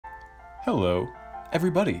Hello,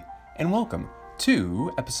 everybody, and welcome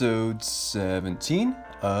to episode 17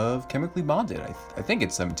 of Chemically Bonded. I think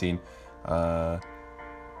it's 17. Oh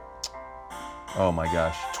my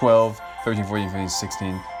gosh. 12, 13, 14, 15,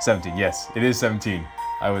 16, 17. Yes, it is 17.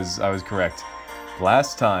 I was correct.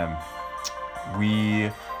 Last time,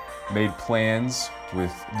 we made plans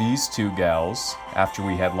with these two gals after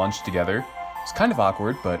we had lunch together. It's kind of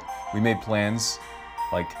awkward, but we made plans,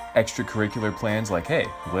 like extracurricular plans, like, hey,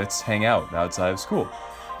 let's hang out outside of school.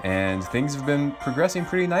 And things have been progressing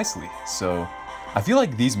pretty nicely. So I feel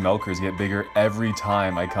like these milkers get bigger every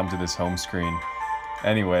time I come to this home screen.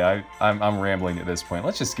 Anyway, I'm rambling at this point.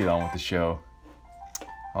 Let's just get on with the show.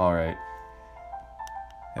 All right.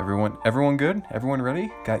 Everyone good? Everyone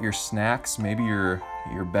ready? Got your snacks, maybe your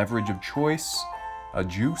beverage of choice, a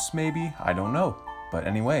juice maybe? I don't know. But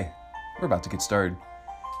anyway, we're about to get started.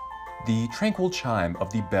 The tranquil chime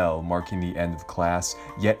of the bell marking the end of class,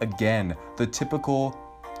 yet again, the typical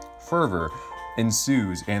fervor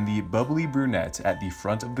ensues and the bubbly brunette at the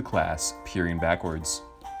front of the class peering backwards.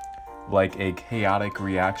 Like a chaotic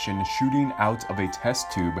reaction shooting out of a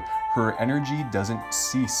test tube, her energy doesn't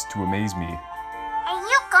cease to amaze me. Are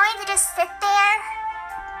you going to just sit there?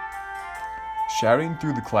 Shouting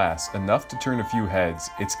through the class enough to turn a few heads,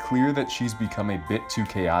 it's clear that she's become a bit too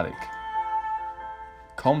chaotic.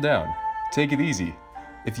 Calm down. Take it easy.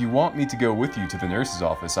 If you want me to go with you to the nurse's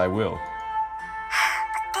office, I will.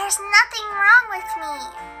 But there's nothing wrong with me.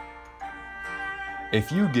 A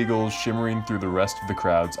few giggles shimmering through the rest of the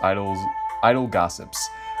crowd's idle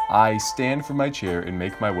gossips. I stand from my chair and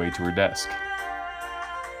make my way to her desk.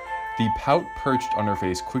 The pout perched on her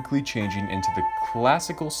face quickly changing into the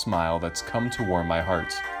classical smile that's come to warm my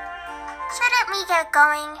heart. Shouldn't we get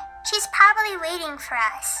going? She's probably waiting for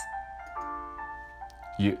us.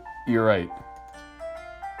 You're right.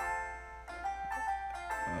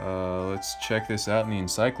 Let's check this out in the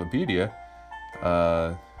encyclopedia.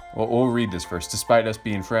 Well, we'll read this first. Despite us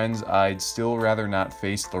being friends, I'd still rather not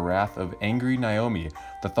face the wrath of angry Naomi.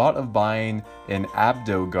 The thought of buying an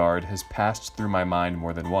abdo guard has passed through my mind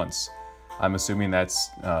more than once. I'm assuming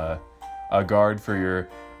that's a guard for your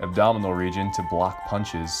abdominal region to block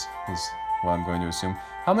punches, is what I'm going to assume.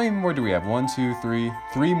 How many more do we have? 1, 2, 3.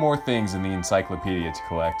 3 more things in the encyclopedia to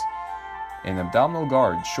collect. An abdominal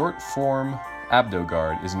guard, short form abdo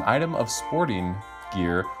guard, is an item of sporting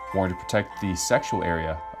gear worn to protect the sexual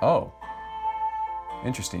area. Oh.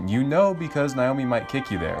 Interesting. You know because Naomi might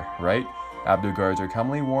kick you there, right? Abdo guards are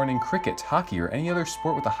commonly worn in cricket, hockey, or any other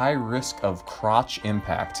sport with a high risk of crotch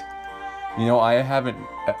impact. You know,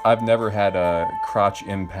 I've never had a crotch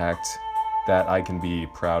impact that I can be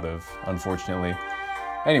proud of, unfortunately.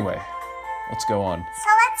 Anyway, let's go on. So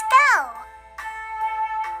let's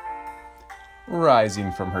go!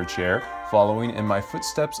 Rising from her chair, following in my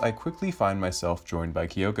footsteps, I quickly find myself joined by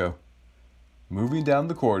Kyoko. Moving down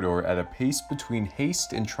the corridor at a pace between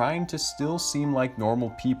haste and trying to still seem like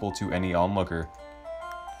normal people to any onlooker.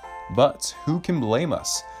 But who can blame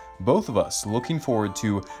us? Both of us looking forward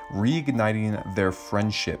to reigniting their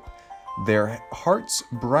friendship, their hearts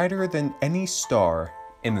brighter than any star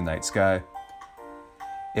in the night sky.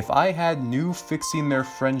 If I had knew fixing their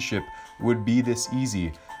friendship would be this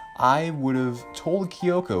easy, I would have told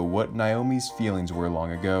Kyoko what Naomi's feelings were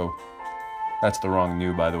long ago. That's the wrong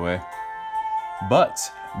 "knew," by the way. But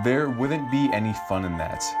there wouldn't be any fun in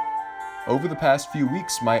that. Over the past few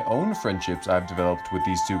weeks, my own friendships I've developed with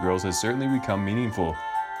these two girls has certainly become meaningful.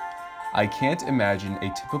 I can't imagine a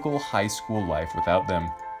typical high school life without them.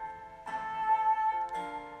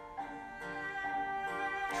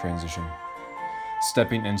 Transition.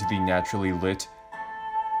 Stepping into the naturally lit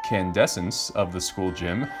candescence of the school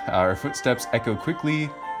gym, our footsteps echo quickly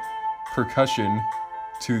percussion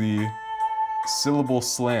to the syllable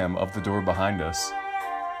slam of the door behind us.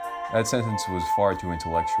 That sentence was far too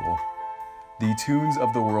intellectual. The tunes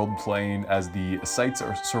of the world playing as the sights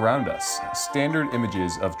surround us. Standard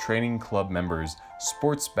images of training club members,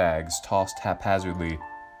 sports bags tossed haphazardly,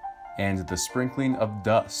 and the sprinkling of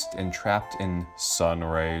dust entrapped in sun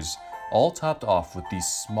rays, all topped off with the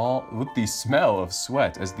smell of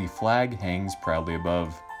sweat as the flag hangs proudly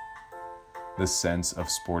above. The sense of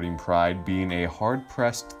sporting pride being a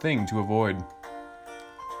hard-pressed thing to avoid.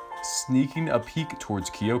 Sneaking a peek towards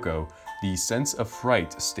Kyoko, the sense of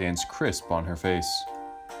fright stands crisp on her face.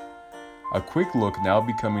 A quick look now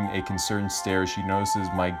becoming a concerned stare, she notices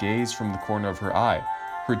my gaze from the corner of her eye,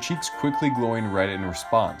 her cheeks quickly glowing red in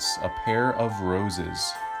response, a pair of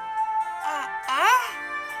roses.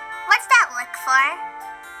 What's that look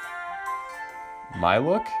for? My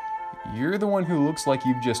look? You're the one who looks like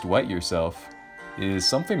you've just wet yourself. Is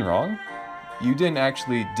something wrong? You didn't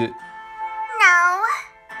actually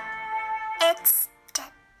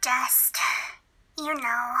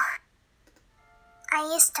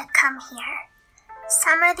here.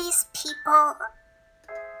 Some of these people,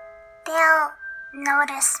 they'll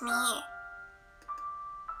notice me.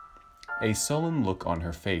 A sullen look on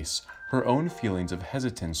her face. Her own feelings of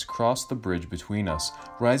hesitance crossed the bridge between us,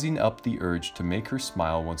 rising up the urge to make her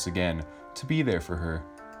smile once again, to be there for her.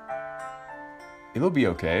 It'll be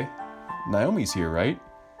okay. Naomi's here, right?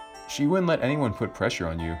 She wouldn't let anyone put pressure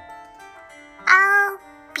on you. I'll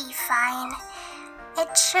be fine.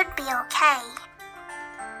 It should be okay.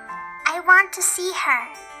 I want to see her.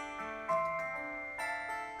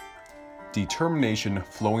 Determination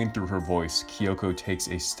flowing through her voice, Kyoko takes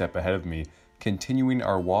a step ahead of me, continuing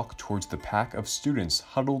our walk towards the pack of students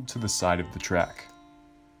huddled to the side of the track.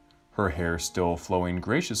 Her hair still flowing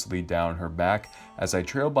graciously down her back as I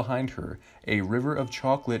trail behind her, a river of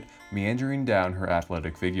chocolate meandering down her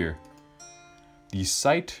athletic figure. The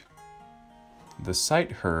sight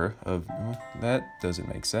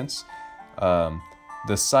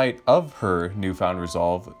of her newfound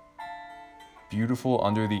resolve, beautiful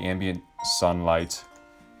under the ambient sunlight.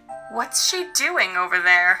 What's she doing over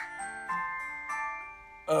there?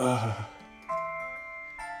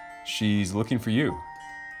 She's looking for you.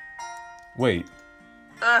 Wait.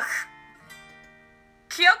 Ugh.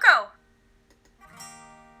 Kyoko!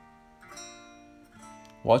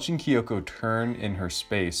 Watching Kyoko turn in her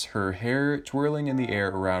space, her hair twirling in the air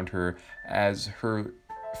around her as her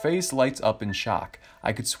face lights up in shock,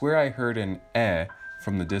 I could swear I heard an "eh"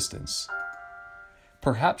 from the distance.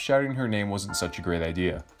 Perhaps shouting her name wasn't such a great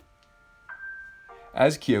idea.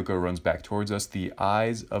 As Kyoko runs back towards us, the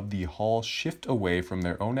eyes of the hall shift away from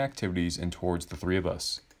their own activities and towards the three of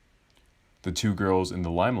us. The two girls in the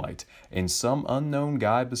limelight, and some unknown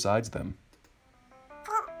guy besides them.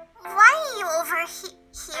 Why are you over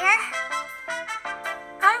here?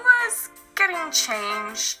 I was getting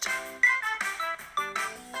changed.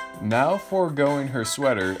 Now foregoing her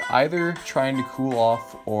sweater, either trying to cool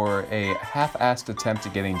off or a half-assed attempt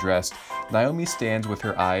at getting dressed, Naomi stands with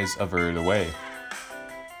her eyes averted away.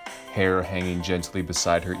 Hair hanging gently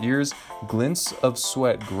beside her ears, glints of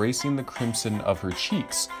sweat gracing the crimson of her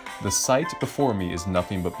cheeks. The sight before me is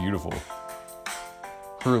nothing but beautiful.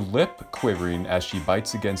 Her lip quivering as she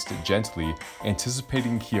bites against it gently,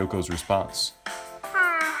 anticipating Kyoko's response.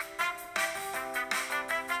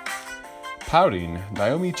 Pouting,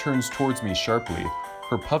 Naomi turns towards me sharply,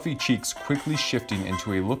 her puffy cheeks quickly shifting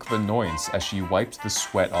into a look of annoyance as she wipes the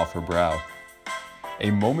sweat off her brow.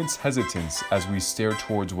 A moment's hesitance as we stare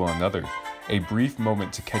towards one another, a brief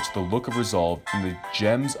moment to catch the look of resolve in the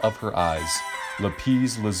gems of her eyes.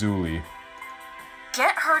 Lapis lazuli.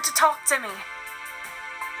 Get her to talk to me.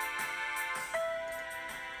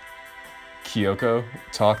 Kyoko,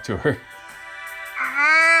 talk to her.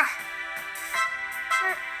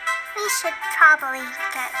 We should probably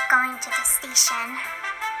get going to the station.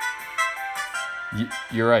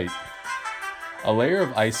 You're right. A layer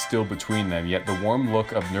of ice still between them, yet the warm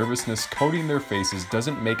look of nervousness coating their faces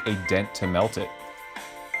doesn't make a dent to melt it.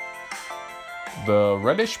 The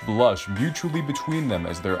reddish blush mutually between them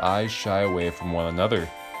as their eyes shy away from one another,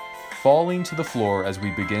 falling to the floor as we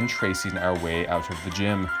begin tracing our way out of the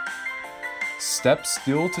gym. Steps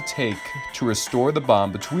still to take to restore the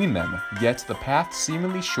bond between them, yet the path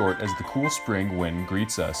seemingly short as the cool spring wind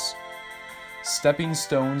greets us. Stepping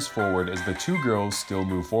stones forward as the two girls still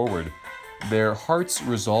move forward, their hearts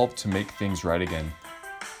resolve to make things right again.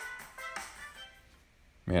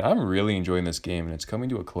 Man, I'm really enjoying this game and it's coming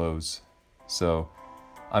to a close. So,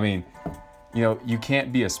 I mean, you know, you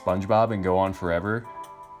can't be a SpongeBob and go on forever,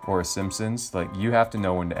 or a Simpsons. Like, you have to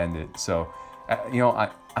know when to end it. So, you know,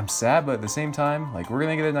 I'm sad, but at the same time, like, we're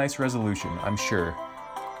gonna get a nice resolution, I'm sure.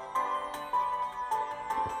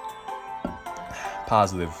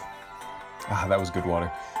 Positive. Ah, that was good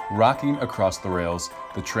water. Rocking across the rails,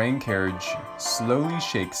 the train carriage slowly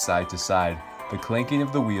shakes side to side, the clanking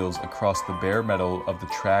of the wheels across the bare metal of the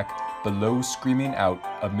track below screaming out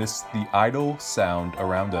amidst the idle sound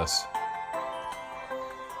around us.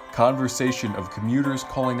 Conversation of commuters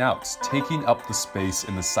calling out, taking up the space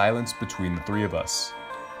in the silence between the three of us.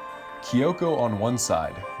 Kyoko on one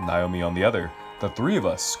side, Naomi on the other, the three of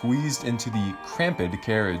us squeezed into the cramped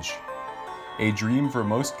carriage. A dream for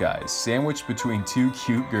most guys, sandwiched between two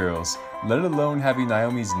cute girls, let alone having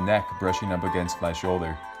Naomi's neck brushing up against my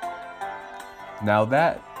shoulder. Now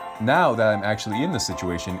that I'm actually in the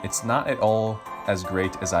situation, it's not at all as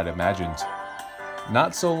great as I'd imagined.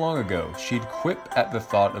 Not so long ago, she'd quip at the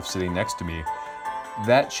thought of sitting next to me,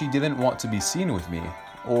 that she didn't want to be seen with me,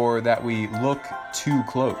 or that we look too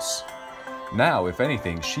close. Now, if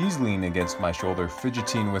anything, she's leaning against my shoulder,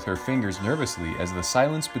 fidgeting with her fingers nervously as the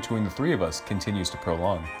silence between the three of us continues to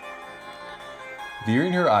prolong.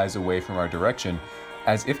 veering her eyes away from our direction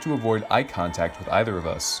as if to avoid eye contact with either of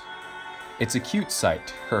us. It's a cute sight,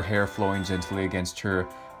 her hair flowing gently against her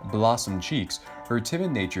blossomed cheeks, her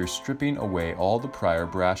timid nature stripping away all the prior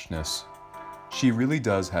brashness. She really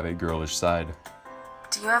does have a girlish side.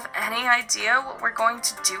 Do you have any idea what we're going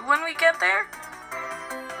to do when we get there?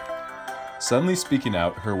 Suddenly speaking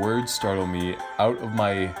out, her words startle me out of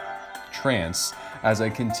my trance as I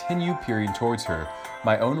continue peering towards her,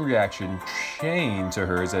 my own reaction chained to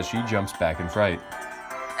hers as she jumps back in fright.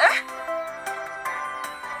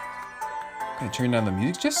 I'm gonna turn down the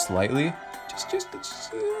music just slightly.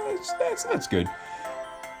 That's good.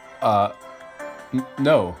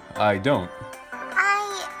 No, I don't.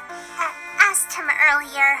 I asked him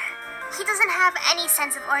earlier. He doesn't have any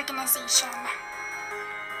sense of organization.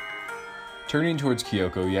 Turning towards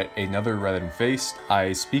Kyoko, yet another reddened-faced,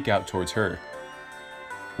 I speak out towards her.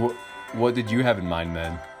 What did you have in mind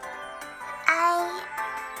then?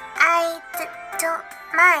 Don't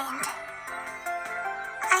mind.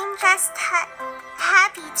 I'm just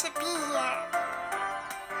happy to be here.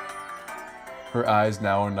 Her eyes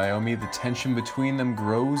now on Naomi, the tension between them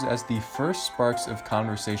grows as the first sparks of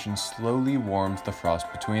conversation slowly warms the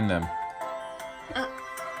frost between them.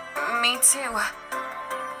 Me too.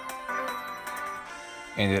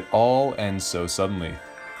 And it all ends so suddenly.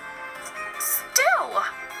 Still!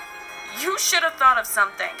 You should have thought of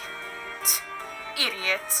something.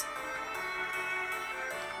 Idiot.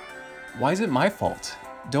 Why is it my fault?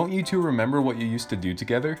 Don't you two remember what you used to do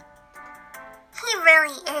together? He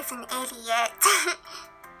really is an idiot.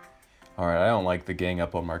 Alright, I don't like the gang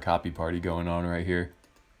up on my copy party going on right here.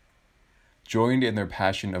 Joined in their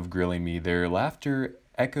passion of grilling me, their laughter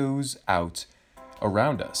echoes out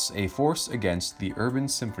around us, a force against the urban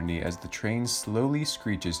symphony as the train slowly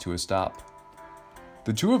screeches to a stop.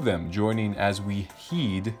 The two of them joining as we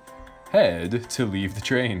head to leave the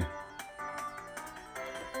train.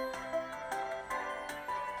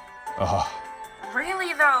 Ugh.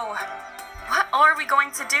 Really though, what are we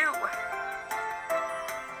going to do?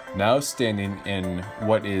 Now standing in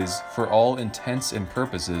what is, for all intents and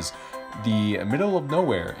purposes, the middle of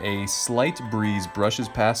nowhere, a slight breeze brushes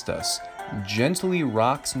past us, gently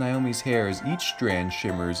rocks Naomi's hair as each strand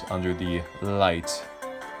shimmers under the light.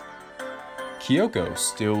 Kyoko,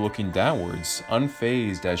 still looking downwards,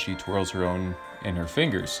 unfazed as she twirls her own in her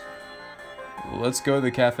fingers. Let's go to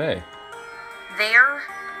the cafe. There?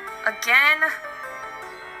 Again?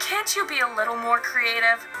 Can't you be a little more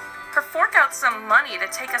creative? Or fork out some money to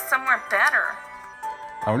take us somewhere better?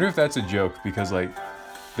 I wonder if that's a joke, because like,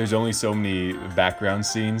 there's only so many background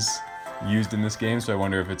scenes used in this game, so I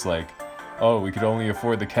wonder if it's like, oh, we could only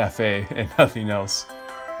afford the cafe and nothing else.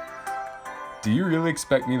 Do you really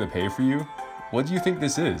expect me to pay for you? What do you think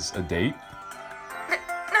this is, a date?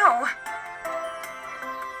 No.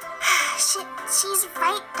 She's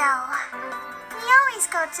right though. We always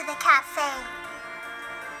go to the cafe.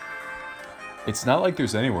 It's not like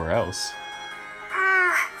there's anywhere else.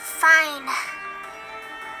 Fine.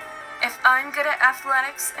 If I'm good at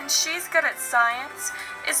athletics and she's good at science,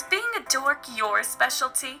 is being a dork your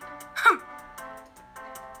specialty?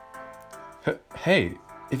 Hey,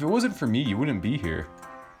 if it wasn't for me, you wouldn't be here.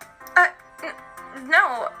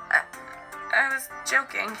 No, I was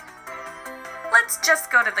joking. Let's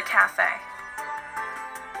just go to the cafe.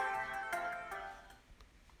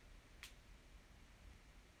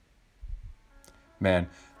 Man,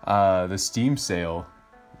 the Steam sale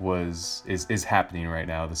is happening right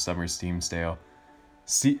now. The summer Steam sale.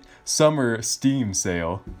 Summer Steam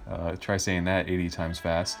sale. Try saying that 80 times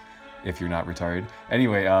fast if you're not retarded.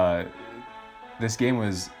 Anyway, this game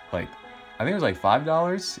was like, I think it was like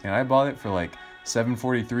 $5, and I bought it for like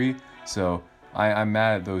 $7.43. So I'm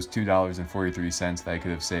mad at those $2.43 that I could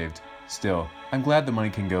have saved. Still, I'm glad the money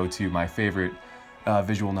can go to my favorite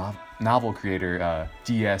visual novel creator,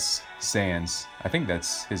 DS Sans. I think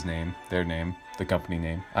that's his name, their name, the company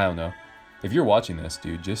name. I don't know. If you're watching this,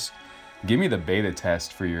 dude, just give me the beta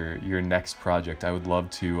test for your next project. I would love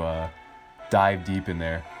to dive deep in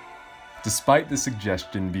there. Despite the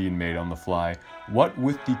suggestion being made on the fly, what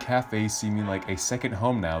with the cafe seeming like a second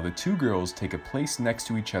home now, the two girls take a place next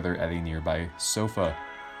to each other at a nearby sofa.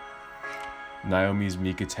 Naomi's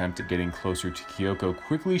meek attempt at getting closer to Kyoko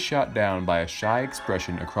quickly shot down by a shy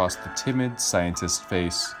expression across the timid scientist's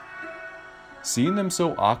face. Seeing them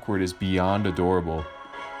so awkward is beyond adorable.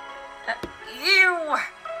 Ew!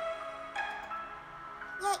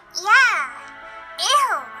 Yeah.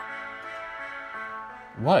 Ew.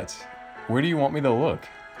 What? Where do you want me to look?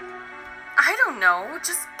 I don't know.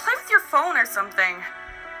 Just play with your phone or something.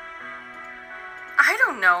 I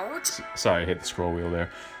don't know. Sorry, I hit the scroll wheel there.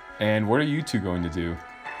 And what are you two going to do?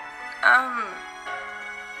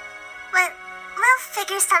 We'll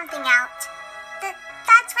figure something out.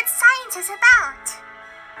 That's what science is about.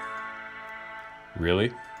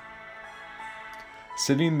 Really?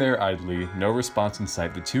 Sitting there idly, no response in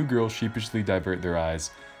sight, the two girls sheepishly divert their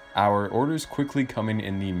eyes, our orders quickly coming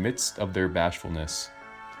in the midst of their bashfulness.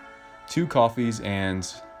 2 coffees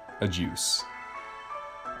and a juice.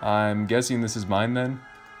 I'm guessing this is mine then?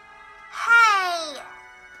 Hey!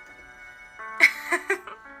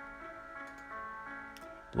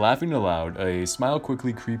 Laughing aloud, a smile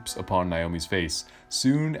quickly creeps upon Naomi's face,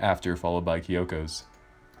 soon after followed by Kyoko's.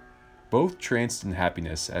 Both tranced in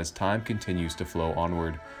happiness as time continues to flow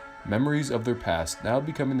onward, memories of their past now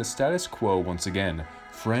becoming the status quo once again,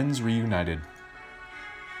 friends reunited.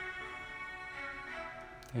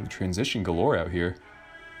 Dang, transition galore out here.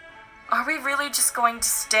 Are we really just going to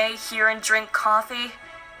stay here and drink coffee?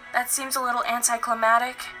 That seems a little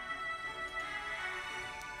anticlimactic.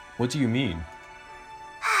 What do you mean?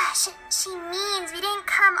 She means we didn't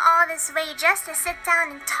come all this way just to sit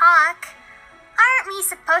down and talk. Aren't we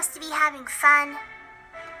supposed to be having fun?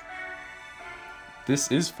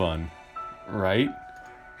 This is fun, right?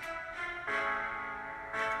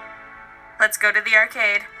 Let's go to the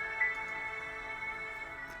arcade.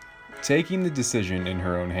 Taking the decision in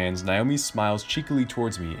her own hands, Naomi smiles cheekily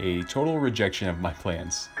towards me, a total rejection of my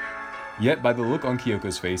plans. Yet, by the look on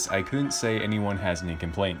Kyoko's face, I couldn't say anyone has any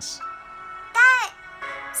complaints. That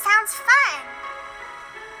sounds fun.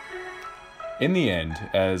 In the end,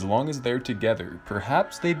 as long as they're together,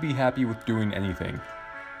 perhaps they'd be happy with doing anything.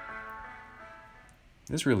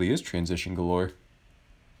 This really is transition galore.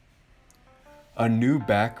 A new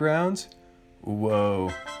background?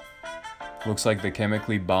 Whoa. Looks like the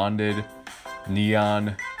chemically bonded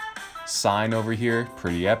neon sign over here.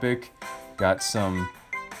 Pretty epic. Got some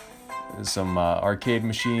arcade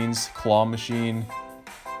machines, claw machine,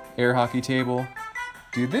 air hockey table.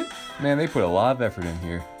 Dude, they put a lot of effort in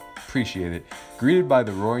here. Appreciate it. Greeted by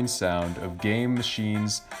the roaring sound of game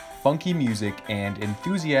machines, funky music, and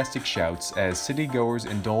enthusiastic shouts as city-goers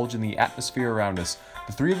indulge in the atmosphere around us,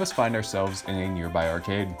 the 3 of us find ourselves in a nearby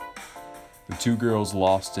arcade. The 2 girls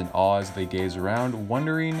lost in awe as they gaze around,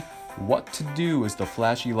 wondering what to do as the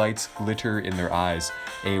flashy lights glitter in their eyes.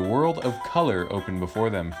 A world of color opened before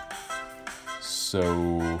them. So,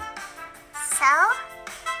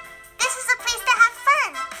 this is a place to have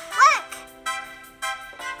fun. Look!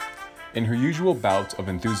 in her usual bout of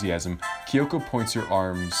enthusiasm, Kyoko points her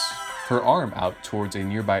arm out towards a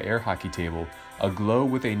nearby air hockey table, aglow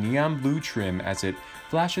with a neon blue trim as it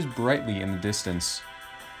flashes brightly in the distance.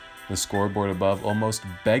 The scoreboard above almost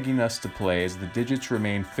begging us to play as the digits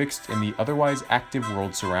remain fixed in the otherwise active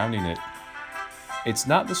world surrounding it. It's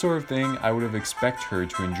not the sort of thing I would have expected her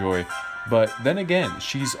to enjoy, but then again,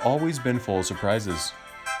 she's always been full of surprises.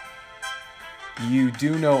 You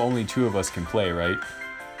do know only 2 of us can play, right?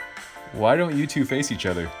 Why don't you 2 face each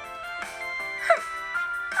other?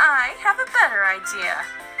 I have a better idea.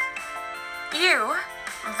 You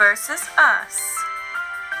versus us.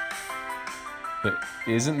 But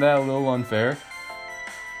isn't that a little unfair?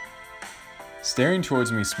 Staring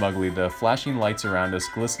towards me smugly, the flashing lights around us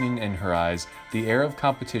glistening in her eyes, the air of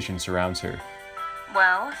competition surrounds her.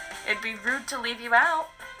 Well, it'd be rude to leave you out.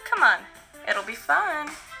 Come on, it'll be fun.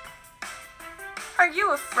 Are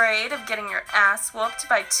you afraid of getting your ass whooped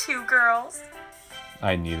by 2 girls?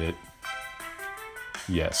 I need it.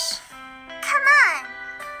 Yes. Come on!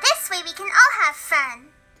 This way we can all have fun.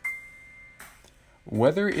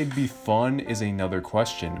 Whether it'd be fun is another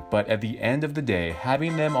question, but at the end of the day,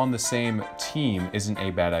 having them on the same team isn't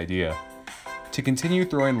a bad idea. To continue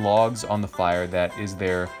throwing logs on the fire that is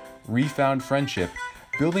their refound friendship,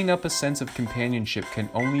 building up a sense of companionship can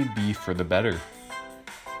only be for the better.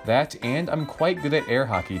 That, and I'm quite good at air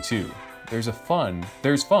hockey too. There's fun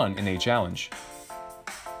in a challenge.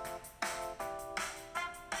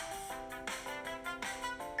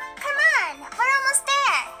 Come on, we're almost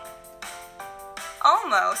there.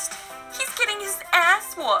 Almost. He's getting his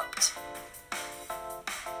ass whooped.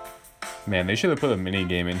 Man, they should have put a mini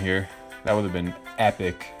game in here. That would have been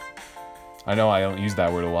epic. I know I don't use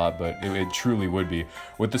that word a lot, but it truly would be.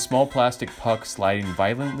 With the small plastic puck sliding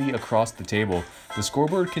violently across the table, the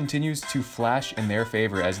scoreboard continues to flash in their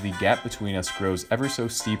favor as the gap between us grows ever so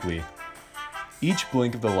steeply. Each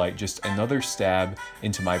blink of the light just another stab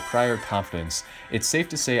into my prior confidence. It's safe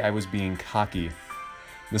to say I was being cocky.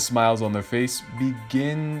 The smile on their faces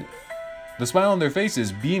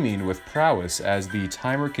beaming with prowess as the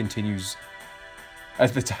timer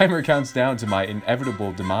counts down to my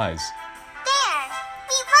inevitable demise. There!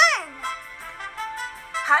 We won!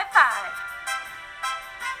 High five.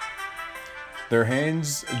 their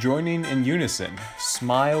hands joining in unison.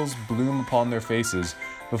 Smiles bloom upon their faces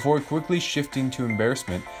before quickly shifting to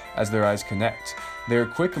embarrassment as their eyes connect. Their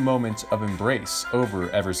quick moment of embrace over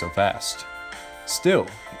ever so fast. Still,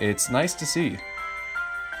 it's nice to see.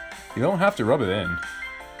 You don't have to rub it in.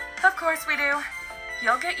 Of course we do.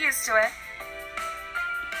 You'll get used to it.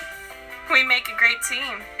 We make a great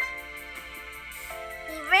team.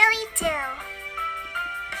 We really do.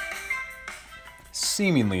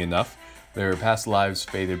 Seemingly enough, their past lives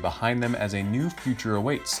faded behind them as a new future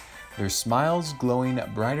awaits, their smiles glowing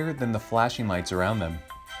brighter than the flashing lights around them.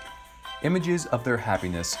 Images of their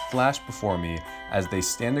happiness flash before me as they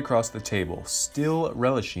stand across the table, still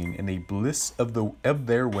relishing in the bliss of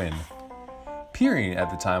their win. Peering at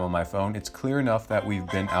the time on my phone, it's clear enough that we've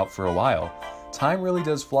been out for a while. Time really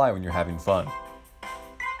does fly when you're having fun.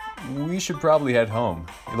 We should probably head home.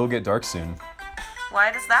 It'll get dark soon.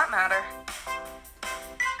 Why does that matter?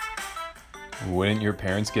 Wouldn't your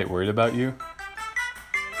parents get worried about you?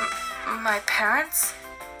 My parents?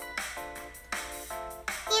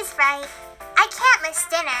 He's right. I can't miss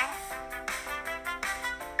dinner.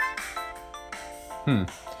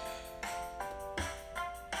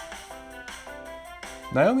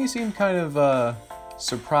 Naomi seemed kind of,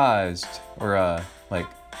 surprised, or,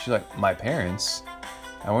 she's like, my parents?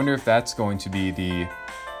 I wonder if that's going to be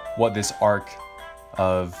what this arc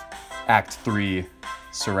of Act 3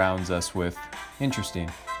 surrounds us with.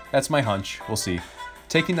 Interesting. That's my hunch. We'll see.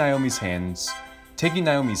 Taking Naomi's hand,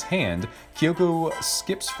 Kyoko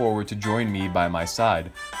skips forward to join me by my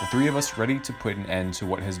side, the three of us ready to put an end to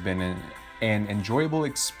what has been an enjoyable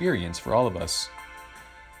experience for all of us.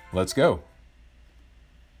 Let's go.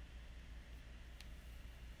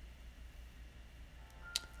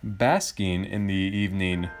 Basking in the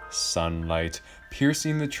evening sunlight,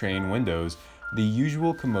 piercing the train windows, the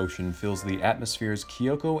usual commotion fills the atmosphere as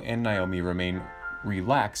Kyoko and Naomi remain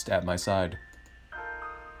relaxed at my side.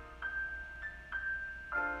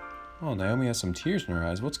 Oh, Naomi has some tears in her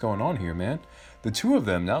eyes. What's going on here, man? The two of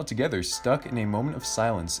them, now together, stuck in a moment of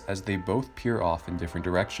silence as they both peer off in different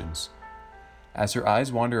directions. As her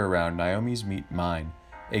eyes wander around, Naomi's meet mine,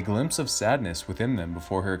 a glimpse of sadness within them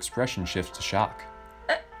before her expression shifts to shock.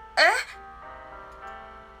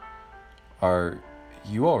 Are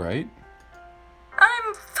you alright?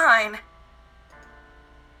 I'm fine.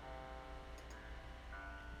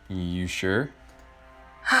 You sure?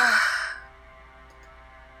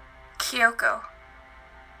 Kyoko,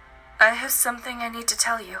 I have something I need to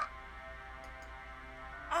tell you.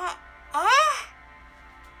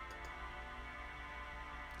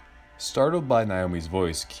 Startled by Naomi's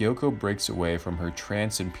voice, Kyoko breaks away from her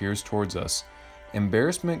trance and peers towards us,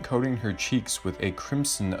 embarrassment coating her cheeks with a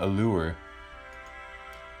crimson allure.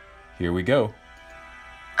 Here we go.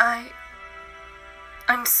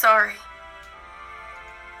 I'm sorry.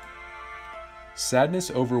 Sadness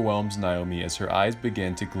overwhelms Naomi as her eyes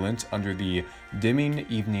begin to glint under the dimming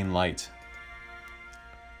evening light.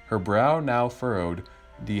 Her brow now furrowed,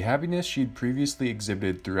 the happiness she'd previously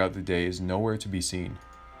exhibited throughout the day is nowhere to be seen.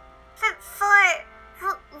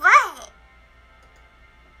 For what?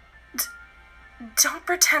 Don't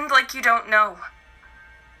pretend like you don't know.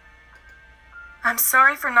 I'm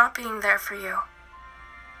sorry for not being there for you.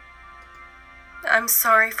 I'm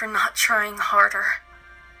sorry for not trying harder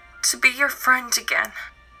to be your friend again.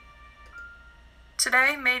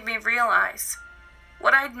 Today made me realize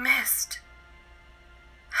what I'd missed.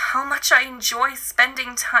 How much I enjoy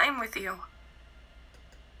spending time with you.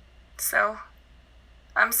 So,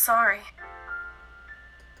 I'm sorry.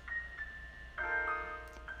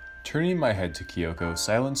 Turning my head to Kyoko,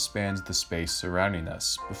 silence spans the space surrounding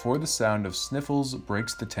us before the sound of sniffles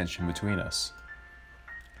breaks the tension between us.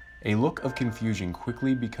 A look of confusion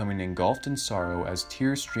quickly becoming engulfed in sorrow as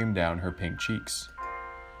tears stream down her pink cheeks.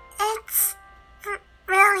 It's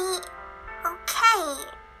really okay.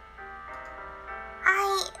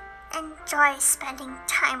 I enjoy spending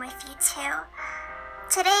time with you too.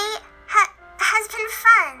 Today has been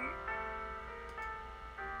fun.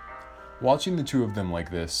 Watching the two of them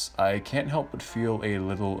like this, I can't help but feel a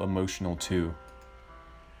little emotional too.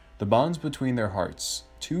 The bonds between their hearts,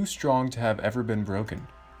 too strong to have ever been broken.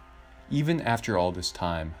 Even after all this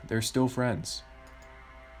time, they're still friends.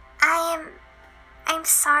 I'm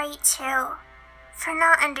sorry too, for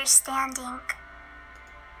not understanding.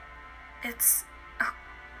 It's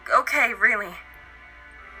okay, really.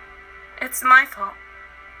 It's my fault.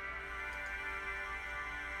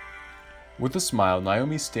 With a smile,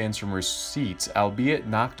 Naomi stands from her seat, albeit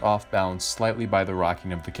knocked off balance slightly by the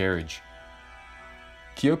rocking of the carriage.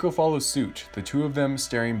 Kyoko follows suit, the two of them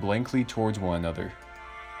staring blankly towards one another.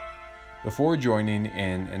 before joining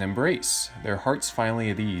in an embrace, their hearts finally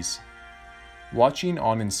at ease. Watching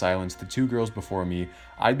on in silence the two girls before me,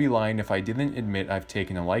 I'd be lying if I didn't admit I've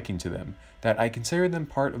taken a liking to them, that I consider them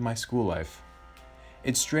part of my school life.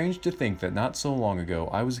 It's strange to think that not so long ago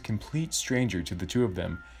I was a complete stranger to the two of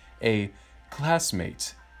them, a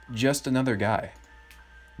classmate, just another guy.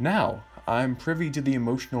 Now, I'm privy to the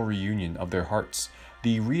emotional reunion of their hearts,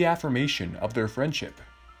 the reaffirmation of their friendship.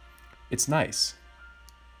 It's nice.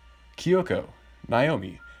 Kyoko,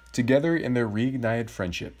 Naomi, together in their reignited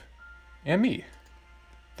friendship. And me,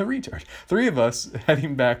 the retard. Three of us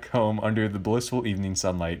heading back home under the blissful evening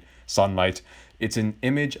sunlight. It's an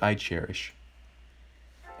image I cherish.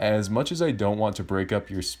 As much as I don't want to break up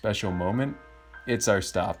your special moment, it's our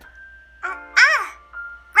stop.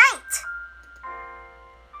 Right.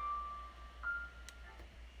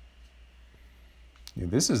 Yeah,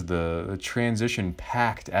 this is the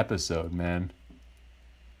transition-packed episode, man.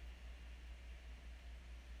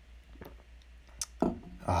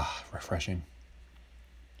 Refreshing.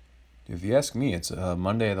 If you ask me, it's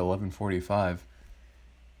Monday at 11:45.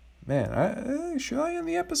 Man, should I end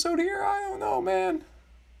the episode here? I don't know, man.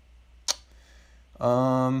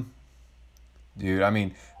 Dude, I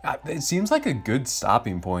mean, it seems like a good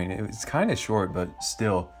stopping point. It's kind of short, but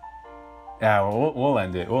still. Yeah, we'll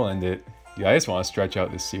end it. We'll end it. Yeah, I just want to stretch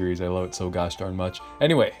out this series. I love it so gosh darn much.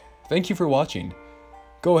 Anyway, thank you for watching.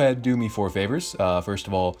 Go ahead, do me 4 favors. First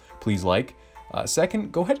of all, please like.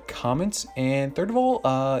 Second, go ahead, comment. And third of all,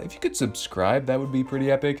 if you could subscribe, that would be pretty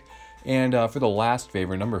epic. And for the last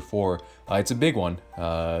favor, number 4, it's a big one.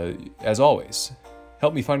 As always,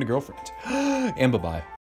 help me find a girlfriend. And bye-bye.